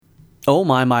Oh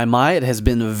my, it has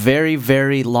been a very,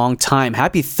 very long time.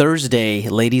 Happy Thursday,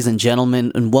 ladies and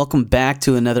gentlemen, and welcome back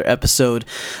to another episode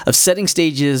of Setting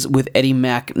Stages with Eddie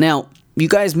Mack. Now, you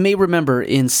guys may remember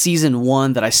in Season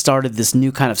 1 that I started this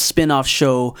new kind of spin-off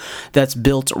show that's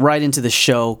built right into the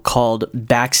show called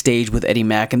Backstage with Eddie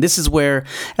Mack. And this is where,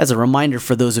 as a reminder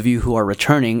for those of you who are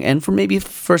returning, and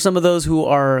for some of those who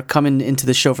are coming into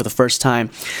the show for the first time,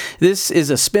 this is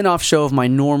a spin-off show of my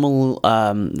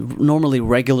normally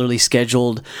regularly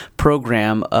scheduled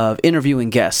program of interviewing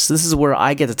guests. This is where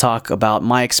I get to talk about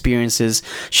my experiences,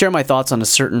 share my thoughts on a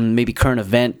certain maybe current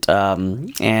event,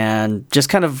 and just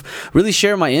kind of really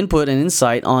share my input and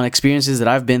insight on experiences that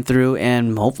I've been through,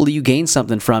 and hopefully you gain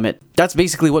something from it. That's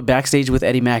basically what Backstage with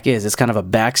Eddie Mack is. It's kind of a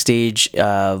backstage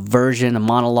version, a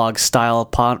monologue style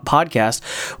podcast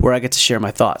where I get to share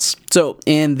my thoughts. So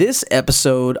in this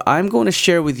episode, I'm going to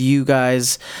share with you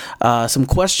guys some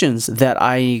questions that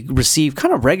I receive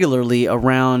kind of regularly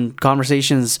around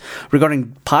conversations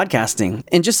regarding podcasting.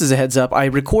 And just as a heads up, I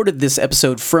recorded this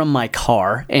episode from my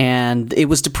car, and it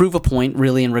was to prove a point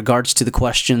really in regards to the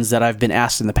questions that I've been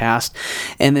asked in the past.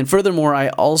 And then furthermore, I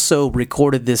also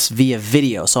recorded this via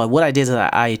video. So what I did is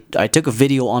I took a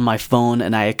video on my phone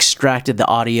and I extracted the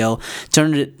audio,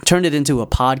 turned it into a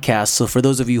podcast. So for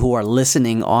those of you who are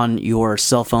listening on your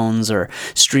cell phones or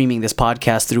streaming this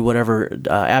podcast through whatever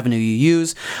avenue you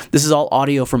use, this is all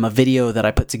audio from a video that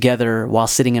I put together while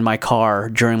sitting in my car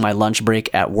during my lunch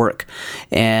break at work.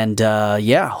 And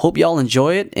hope y'all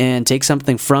enjoy it and take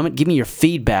something from it. Give me your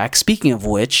feedback. Speaking of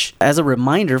which, as a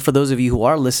reminder for those of you who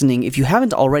are listening, if you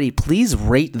haven't already, please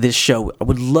rate this show. I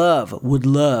would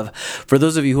love for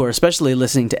those of you who are especially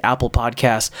listening to Apple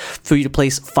Podcasts for you to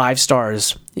place 5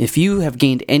 stars. If you have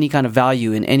gained any kind of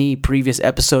value in any previous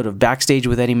episode of Backstage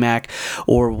with Eddie Mack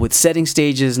or with Setting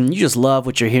Stages and you just love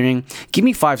what you're hearing, give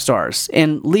me 5 stars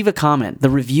and leave a comment. The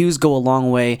reviews go a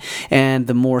long way, and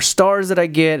the more stars that I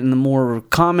get and the more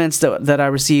comments that I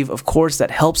receive, of course,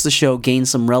 that helps the show gain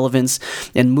some relevance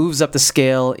and moves up the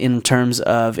scale in terms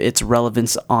of its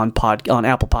relevance on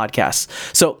Apple Podcasts.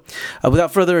 So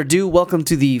without further ado, welcome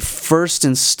to the first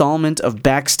installment of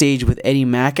Backstage with Eddie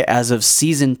Mack as of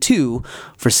Season 2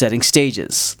 for Setting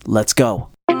Stages. Let's go.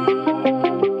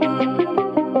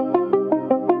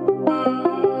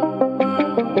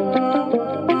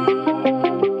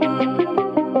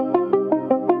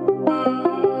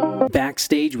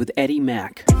 Backstage with Eddie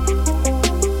Mack.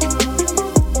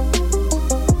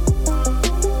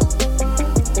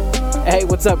 Hey,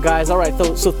 what's up, guys? All right,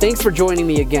 so thanks for joining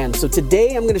me again. So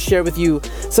today I'm going to share with you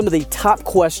some of the top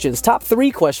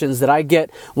 3 questions that I get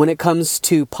when it comes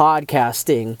to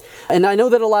podcasting. And I know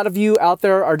that a lot of you out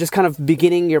there are just kind of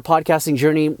beginning your podcasting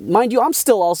journey. Mind you, I'm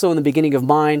still also in the beginning of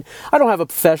mine. I don't have a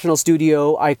professional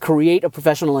studio. I create a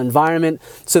professional environment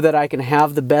so that I can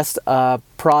have the best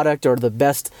product or the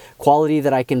best quality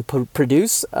that I can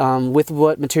produce with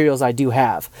what materials I do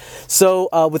have. So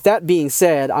with that being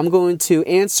said, I'm going to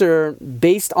answer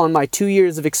based on my 2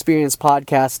 years of experience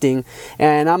podcasting,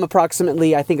 and I'm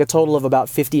approximately, I think, a total of about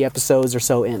 50 episodes or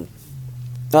so in.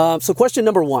 So question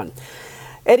number 1.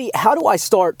 Eddie, how do I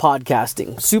start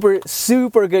podcasting?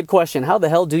 Super good question. How the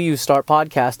hell do you start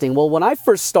podcasting? Well, when I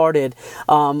first started,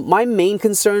 my main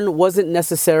concern wasn't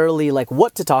necessarily like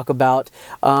what to talk about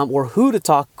or who to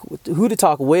talk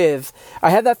with. I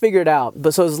had that figured out.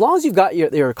 But so as long as you've got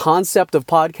your concept of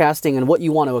podcasting and what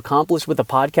you want to accomplish with a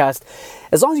podcast,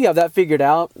 as long as you have that figured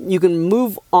out, you can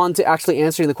move on to actually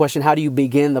answering the question, how do you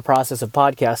begin the process of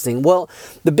podcasting? Well,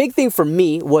 the big thing for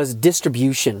me was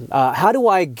distribution. How do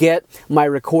I get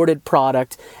my recorded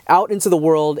product out into the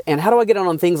world, and how do I get it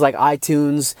on things like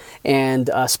iTunes and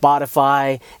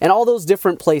Spotify and all those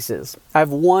different places? I have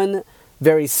one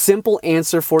very simple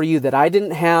answer for you that I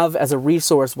didn't have as a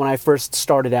resource when I first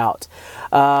started out.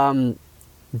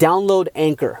 Download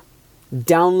Anchor.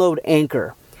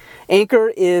 Anchor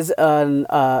is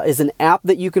an app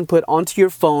that you can put onto your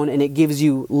phone, and it gives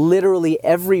you literally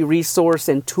every resource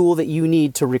and tool that you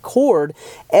need to record,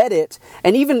 edit,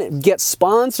 and even get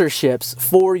sponsorships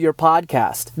for your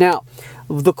podcast. Now,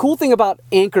 the cool thing about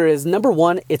Anchor is, number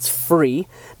 1, it's free.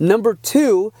 Number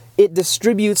 2, it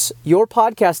distributes your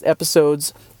podcast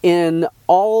episodes in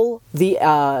all the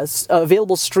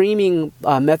available streaming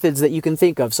methods that you can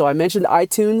think of. So I mentioned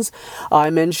iTunes,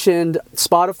 I mentioned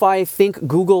Spotify, think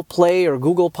Google Play or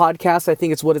Google Podcasts, I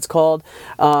think it's what it's called,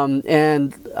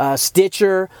 and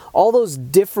Stitcher, all those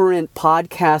different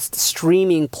podcast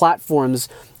streaming platforms.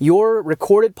 Your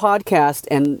recorded podcast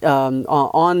and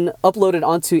uploaded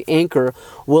onto Anchor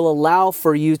will allow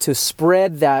for you to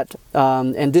spread that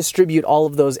and distribute all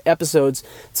of those episodes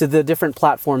to the different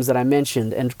platforms that I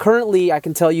mentioned. And currently, I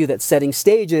can tell you that Setting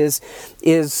Stages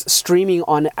is streaming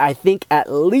on, I think,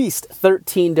 at least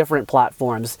 13 different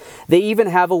platforms. They even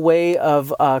have a way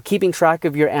of keeping track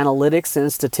of your analytics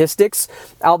and statistics,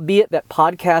 albeit that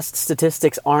podcast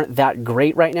statistics aren't that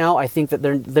great right now. I think that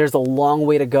there's a long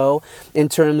way to go in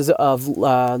terms of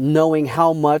knowing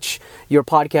how much your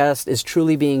podcast is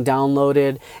truly being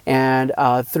downloaded and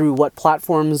through what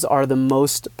platforms are the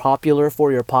most popular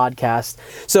for your podcast.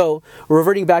 So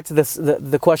reverting back to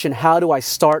the question, how do I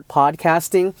start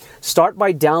podcasting? Start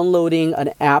by downloading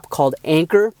an app called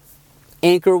Anchor.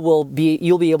 Anchor you'll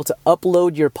be able to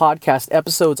upload your podcast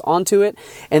episodes onto it,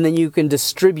 and then you can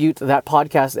distribute that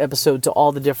podcast episode to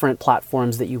all the different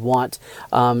platforms that you want,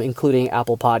 including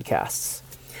Apple Podcasts.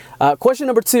 Question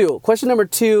number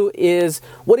two is,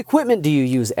 what equipment do you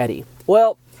use, Eddie?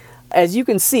 Well, as you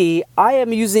can see, I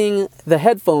am using the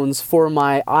headphones for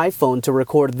my iPhone to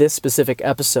record this specific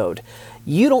episode.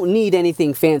 You don't need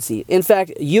anything fancy. In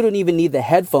fact, you don't even need the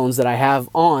headphones that I have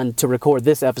on to record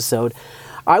this episode.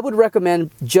 I would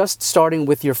recommend just starting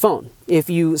with your phone. If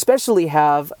you especially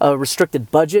have a restricted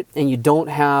budget and you don't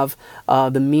have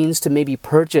the means to maybe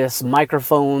purchase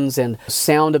microphones and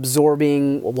sound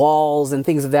absorbing walls and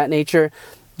things of that nature,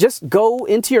 just go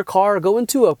into your car, go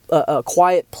into a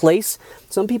quiet place.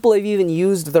 Some people have even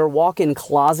used their walk-in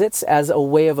closets as a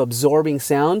way of absorbing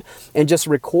sound and just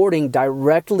recording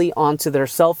directly onto their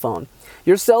cell phone.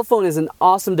 Your cell phone is an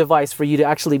awesome device for you to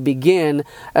actually begin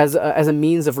as a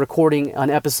means of recording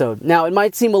an episode. Now, it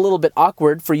might seem a little bit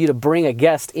awkward for you to bring a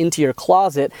guest into your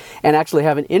closet and actually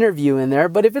have an interview in there,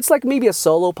 but if it's like maybe a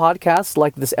solo podcast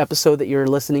like this episode that you're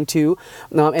listening to,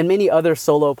 and many other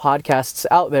solo podcasts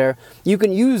out there, you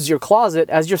can use your closet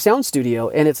as your sound studio,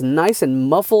 and it's nice and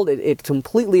muffled. It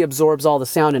completely absorbs all the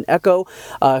sound and echo.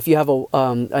 If you have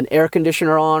an air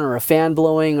conditioner on or a fan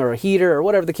blowing or a heater or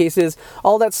whatever the case is,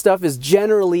 all that stuff is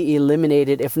generally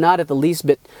eliminated, if not at the least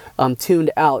bit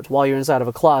tuned out while you're inside of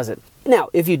a closet. Now,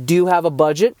 if you do have a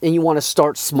budget and you want to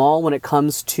start small when it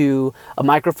comes to a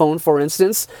microphone, for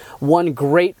instance, one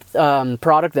great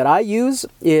product that I use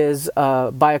is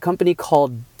by a company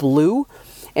called Blue.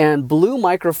 And Blue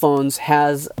Microphones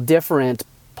has different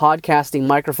podcasting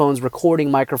microphones, recording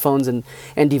microphones, and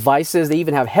devices. They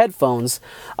even have headphones.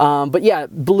 But yeah,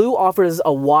 Blue offers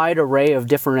a wide array of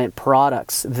different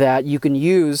products that you can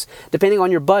use depending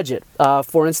on your budget.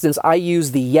 For instance, I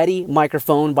use the Yeti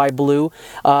microphone by Blue.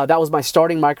 That was my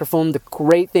starting microphone. The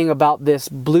great thing about this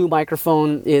Blue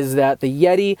microphone is that the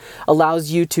Yeti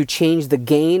allows you to change the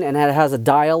gain, and it has a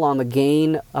dial on the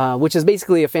gain, which is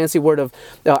basically a fancy word of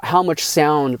how much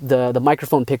sound the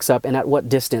microphone picks up and at what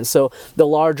distance. So the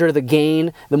larger the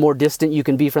gain, the more distant you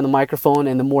can be from the microphone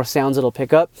and the more sounds it'll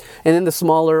pick up. And then the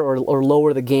smaller or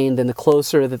lower the gain, then the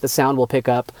closer that the sound will pick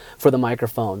up for the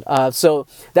microphone. So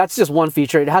that's just one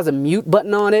feature. It has a mute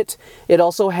button on it. It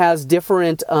also has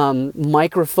different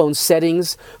microphone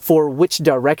settings for which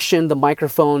direction the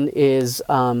microphone is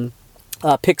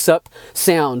picks up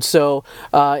sound. So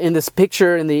in this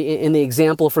picture, in the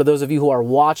example, for those of you who are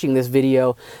watching this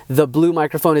video, the Blue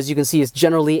microphone, as you can see, is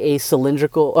generally a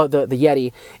cylindrical, the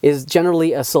Yeti is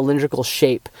generally a cylindrical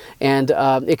shape, and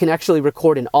it can actually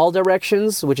record in all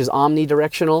directions, which is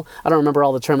omnidirectional. I don't remember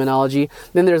all the terminology.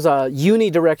 Then there's a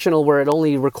unidirectional, where it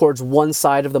only records one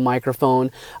side of the microphone.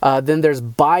 Then there's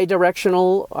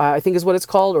bidirectional, I think is what it's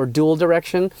called, or dual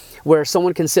direction, where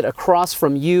someone can sit across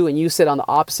from you and you sit on the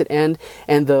opposite end,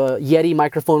 and the Yeti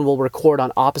microphone will record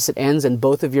on opposite ends, and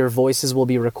both of your voices will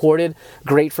be recorded.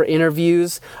 Great for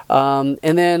interviews. And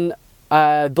then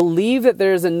I believe that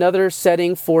there's another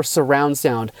setting for surround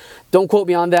sound. Don't quote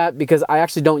me on that, because I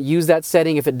actually don't use that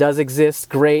setting. If it does exist,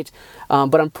 great.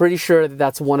 But I'm pretty sure that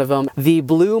that's one of them. The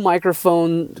Blue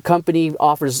microphone company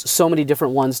offers so many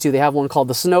different ones too. They have one called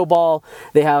the Snowball.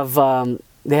 They have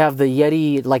the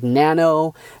Yeti like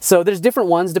Nano. So there's different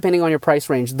ones depending on your price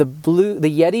range. The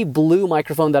Yeti Blue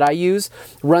microphone that I use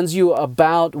runs you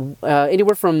about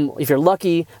anywhere from, if you're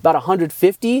lucky, about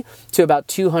 $150 to about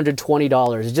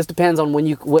 $220. It just depends on when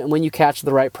you catch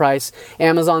the right price.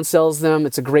 Amazon sells them.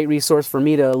 It's a great resource for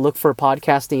me to look for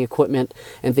podcasting equipment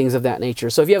and things of that nature.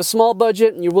 So if you have a small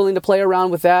budget and you're willing to play around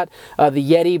with that, the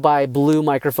Yeti by Blue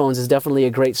microphones is definitely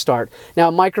a great start. Now,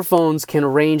 microphones can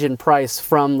range in price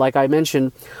from, like I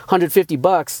mentioned,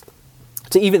 $150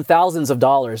 to even thousands of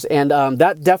dollars, and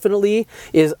that definitely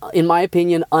is, in my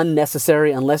opinion,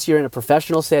 unnecessary unless you're in a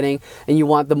professional setting and you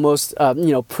want the most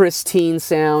pristine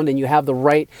sound and you have the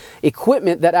right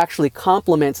equipment that actually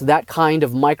complements that kind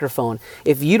of microphone.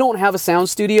 If you don't have a sound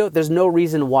studio, there's no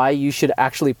reason why you should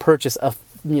actually purchase a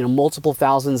multiple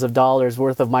thousands of dollars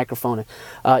worth of microphone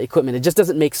equipment. It just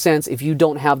doesn't make sense if you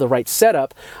don't have the right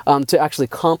setup to actually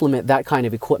complement that kind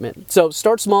of equipment. So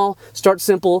start small, start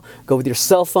simple, go with your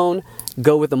cell phone,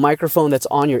 go with the microphone that's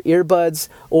on your earbuds,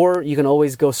 or you can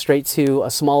always go straight to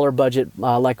a smaller budget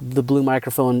like the Blue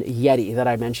Microphone Yeti that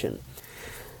I mentioned.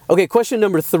 Okay, question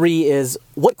number 3 is,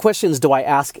 what questions do I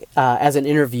ask as an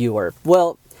interviewer?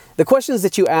 Well, the questions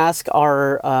that you ask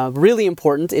are really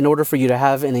important in order for you to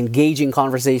have an engaging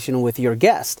conversation with your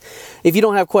guest. If you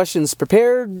don't have questions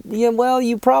prepared,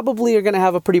 you probably are going to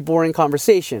have a pretty boring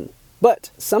conversation.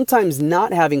 But sometimes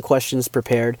not having questions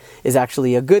prepared is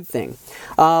actually a good thing.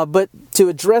 But to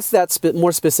address that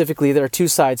more specifically, there are 2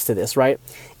 sides to this, right?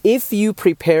 If you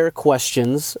prepare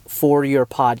questions for your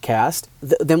podcast,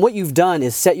 then what you've done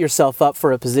is set yourself up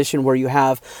for a position where you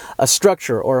have a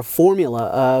structure or a formula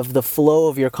of the flow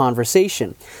of your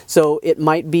conversation. So it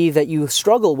might be that you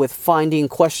struggle with finding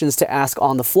questions to ask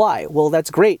on the fly. Well, that's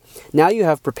great. Now you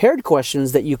have prepared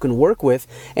questions that you can work with,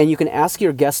 and you can ask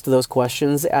your guest those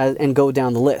questions and go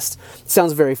down the list. It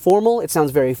sounds very formal. It sounds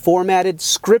very formatted,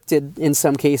 scripted in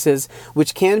some cases,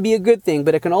 which can be a good thing,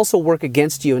 but it can also work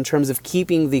against you in terms of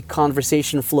keeping the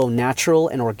conversation flow natural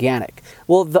and organic.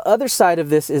 Well, the other side of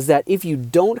this is that if you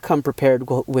don't come prepared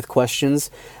with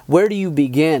questions, where do you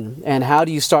begin and how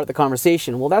do you start the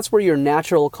conversation? Well, that's where your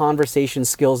natural conversation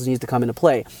skills need to come into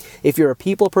play. If you're a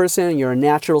people person, you're a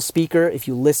natural speaker, if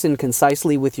you listen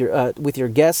concisely with your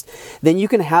guest, then you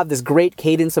can have this great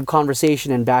cadence of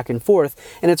conversation and back and forth,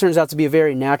 and it turns out to be a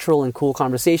very natural and cool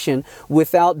conversation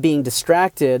without being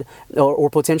distracted or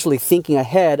potentially thinking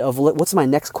ahead of what's my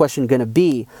next question going to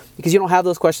be, because you don't have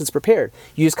those questions prepared.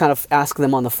 You just kind of ask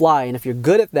them on the fly, and if you're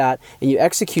good at that and you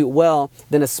execute well,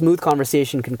 then a smooth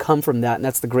conversation can come from that, and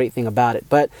that's the great thing about it.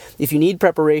 But if you need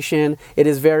preparation, it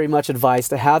is very much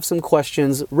advised to have some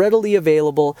questions readily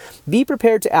available. Be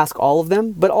prepared to ask all of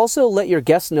them, but also let your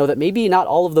guests know that maybe not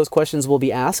all of those questions will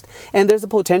be asked, and there's a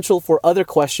potential for other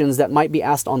questions that might be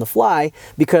asked on the fly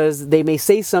because they may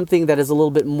say something that is a little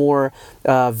bit more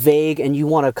vague, and you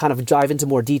want to kind of dive into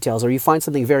more details, or you find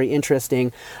something very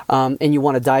interesting and you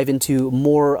want to dive into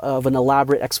more of an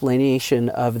elaborate explanation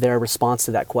of their response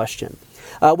to that question.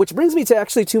 Which brings me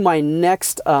to my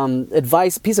next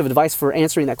piece of advice for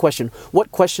answering that question.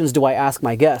 What questions do I ask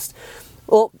my guest?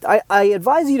 Well, I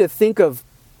advise you to think of,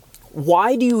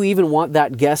 why do you even want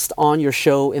that guest on your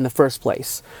show in the first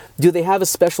place? Do they have a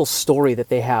special story that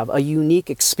they have, a unique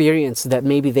experience that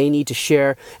maybe they need to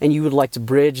share, and you would like to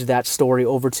bridge that story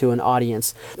over to an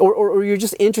audience? Or you're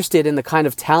just interested in the kind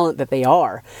of talent that they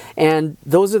are, and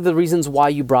those are the reasons why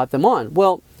you brought them on.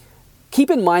 Well, keep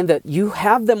in mind that you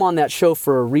have them on that show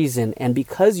for a reason, and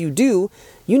because you do,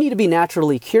 you need to be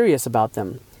naturally curious about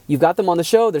them. You've got them on the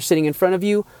show, they're sitting in front of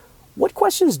you. What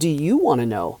questions do you want to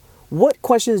know? What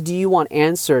questions do you want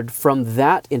answered from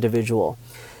that individual?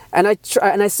 And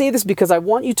I say this because I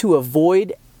want you to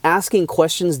avoid asking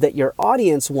questions that your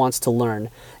audience wants to learn.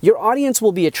 Your audience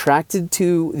will be attracted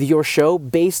to your show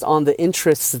based on the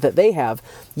interests that they have.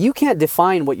 You can't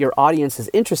define what your audience is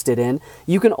interested in.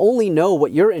 You can only know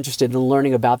what you're interested in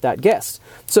learning about that guest.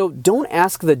 So don't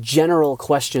ask the general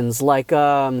questions like,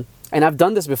 and I've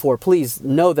done this before, please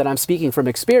know that I'm speaking from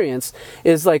experience,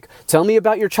 is like, tell me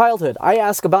about your childhood. I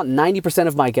ask about 90%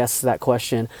 of my guests that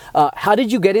question. How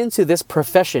did you get into this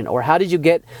profession? Or how did you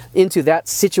get into that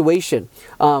situation?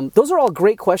 Those are all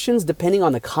great questions depending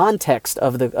on the context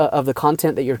of the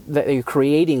content that you're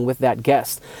creating with that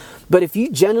guest. But if you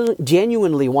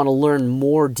genuinely want to learn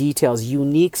more details,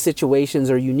 unique situations,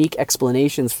 or unique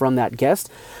explanations from that guest,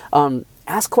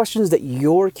 ask questions that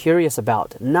you're curious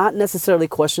about, not necessarily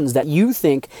questions that you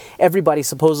think everybody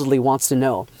supposedly wants to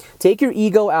know. Take your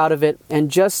ego out of it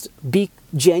and just be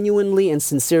genuinely and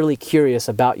sincerely curious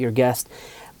about your guest.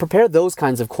 Prepare those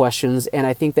kinds of questions, and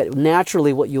I think that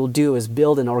naturally what you'll do is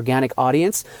build an organic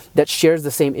audience that shares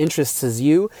the same interests as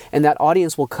you, and that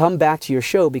audience will come back to your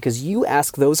show because you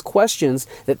ask those questions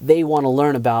that they want to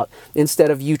learn about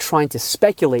instead of you trying to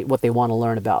speculate what they want to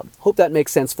learn about. Hope that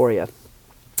makes sense for you.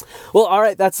 Well, all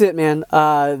right, that's it, man.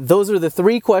 Those are the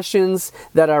 3 questions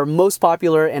that are most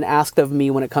popular and asked of me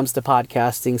when it comes to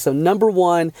podcasting. So number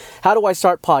 1, how do I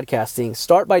start podcasting?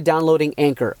 Start by downloading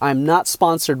Anchor. I'm not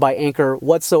sponsored by Anchor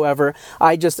whatsoever.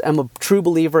 I just am a true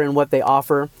believer in what they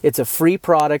offer. It's a free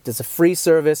product. It's a free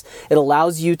service. It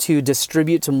allows you to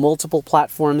distribute to multiple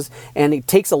platforms, and it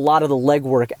takes a lot of the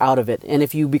legwork out of it. And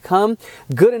if you become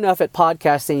good enough at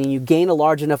podcasting and you gain a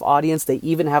large enough audience, they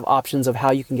even have options of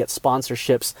how you can get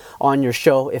sponsorships on your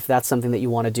show if that's something that you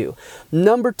want to do.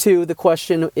 Number 2, the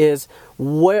question is,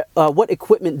 what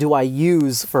equipment do I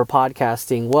use for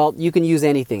podcasting? Well, you can use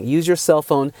anything. Use your cell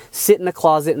phone, sit in a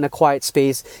closet in a quiet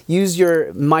space, use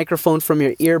your microphone from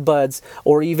your earbuds,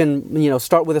 or even,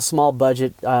 start with a small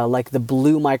budget like the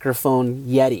Blue microphone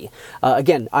Yeti.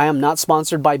 Again, I am not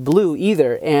sponsored by Blue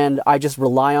either, and I just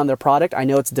rely on their product. I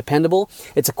know it's dependable.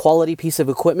 It's a quality piece of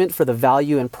equipment for the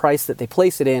value and price that they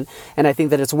place it in, and I think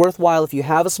that it's worthwhile. If you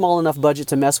have a small enough budget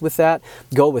to mess with that,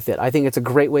 go with it. I think it's a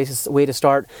great way to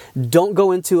start. Don't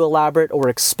go into elaborate or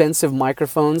expensive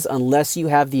microphones unless you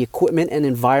have the equipment and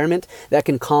environment that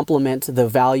can complement the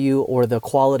value or the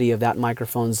quality of that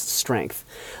microphone's strength.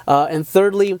 And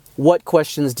thirdly, what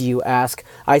questions do you ask?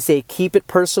 I say keep it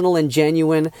personal and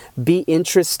genuine. Be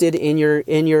interested in your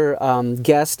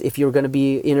guest. If you're going to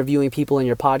be interviewing people in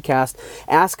your podcast,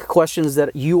 ask questions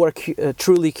that you are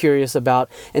truly curious about,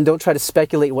 and don't try to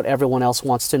speculate what everyone else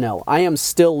wants to know. I am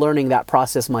still learning that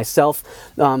process myself.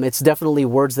 It's definitely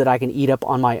words that I can eat up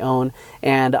on my own,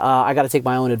 and I got to take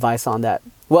my own advice on that.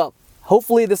 Well,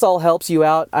 hopefully this all helps you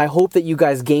out. I hope that you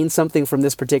guys gain something from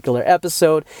this particular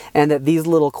episode, and that these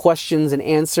little questions and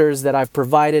answers that I've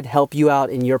provided help you out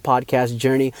in your podcast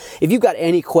journey. If you've got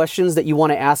any questions that you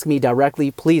want to ask me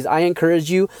directly, please, I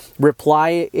encourage you,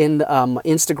 reply in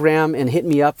Instagram and hit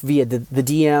me up via the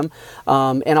DM,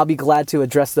 and I'll be glad to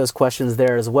address those questions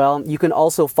there as well. You can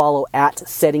also follow at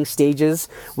Setting Stages,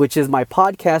 which is my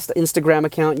podcast Instagram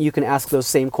account. You can ask those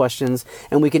same questions,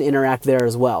 and we can interact there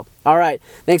as well. All right,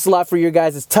 thanks a lot for your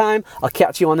guys' time. I'll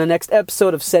catch you on the next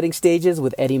episode of Setting Stages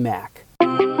with Eddie Mack.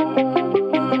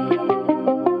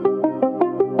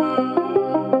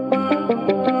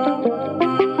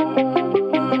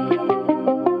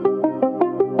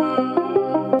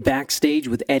 Backstage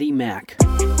with Eddie Mack.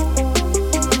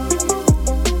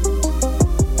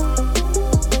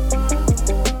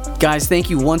 Guys, thank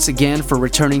you once again for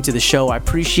returning to the show. I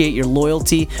appreciate your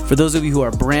loyalty. For those of you who are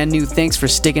brand new, thanks for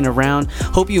sticking around.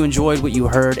 Hope you enjoyed what you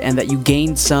heard and that you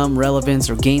gained some relevance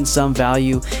or gained some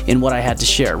value in what I had to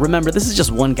share. Remember, this is just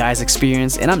one guy's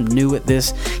experience, and I'm new at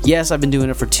this. Yes, I've been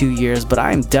doing it for 2 years, but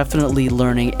I am definitely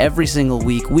learning every single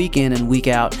week in and week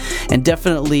out, and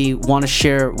definitely want to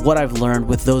share what I've learned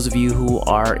with those of you who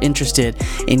are interested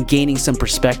in gaining some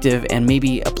perspective and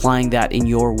maybe applying that in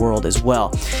your world as well.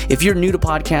 If you're new to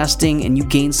podcasting and you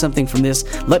gain something from this,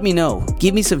 let me know.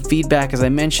 Give me some feedback. As I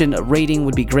mentioned, a rating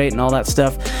would be great and all that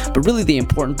stuff, but really the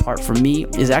important part for me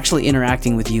is actually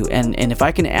interacting with you, and if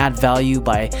I can add value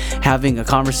by having a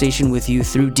conversation with you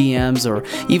through DMs, or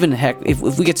even heck, if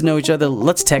we get to know each other,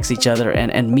 let's text each other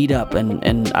and meet up,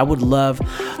 and I would love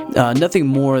nothing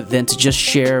more than to just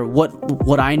share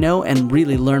what I know and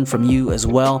really learn from you as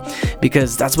well,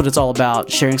 because that's what it's all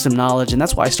about, sharing some knowledge, and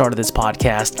that's why I started this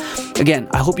podcast. Again,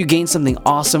 I hope you gained something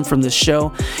awesome from this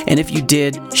show, and if you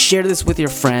did, share this with your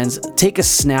friends. Take a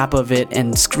snap of it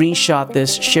and screenshot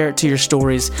this, share it to your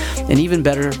stories, and even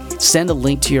better, send a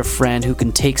link to your friend who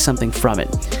can take something from it.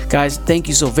 Guys, thank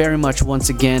you so very much once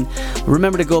again.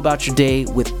 Remember to go about your day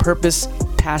with purpose,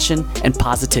 passion, and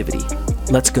positivity.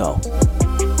 Let's go.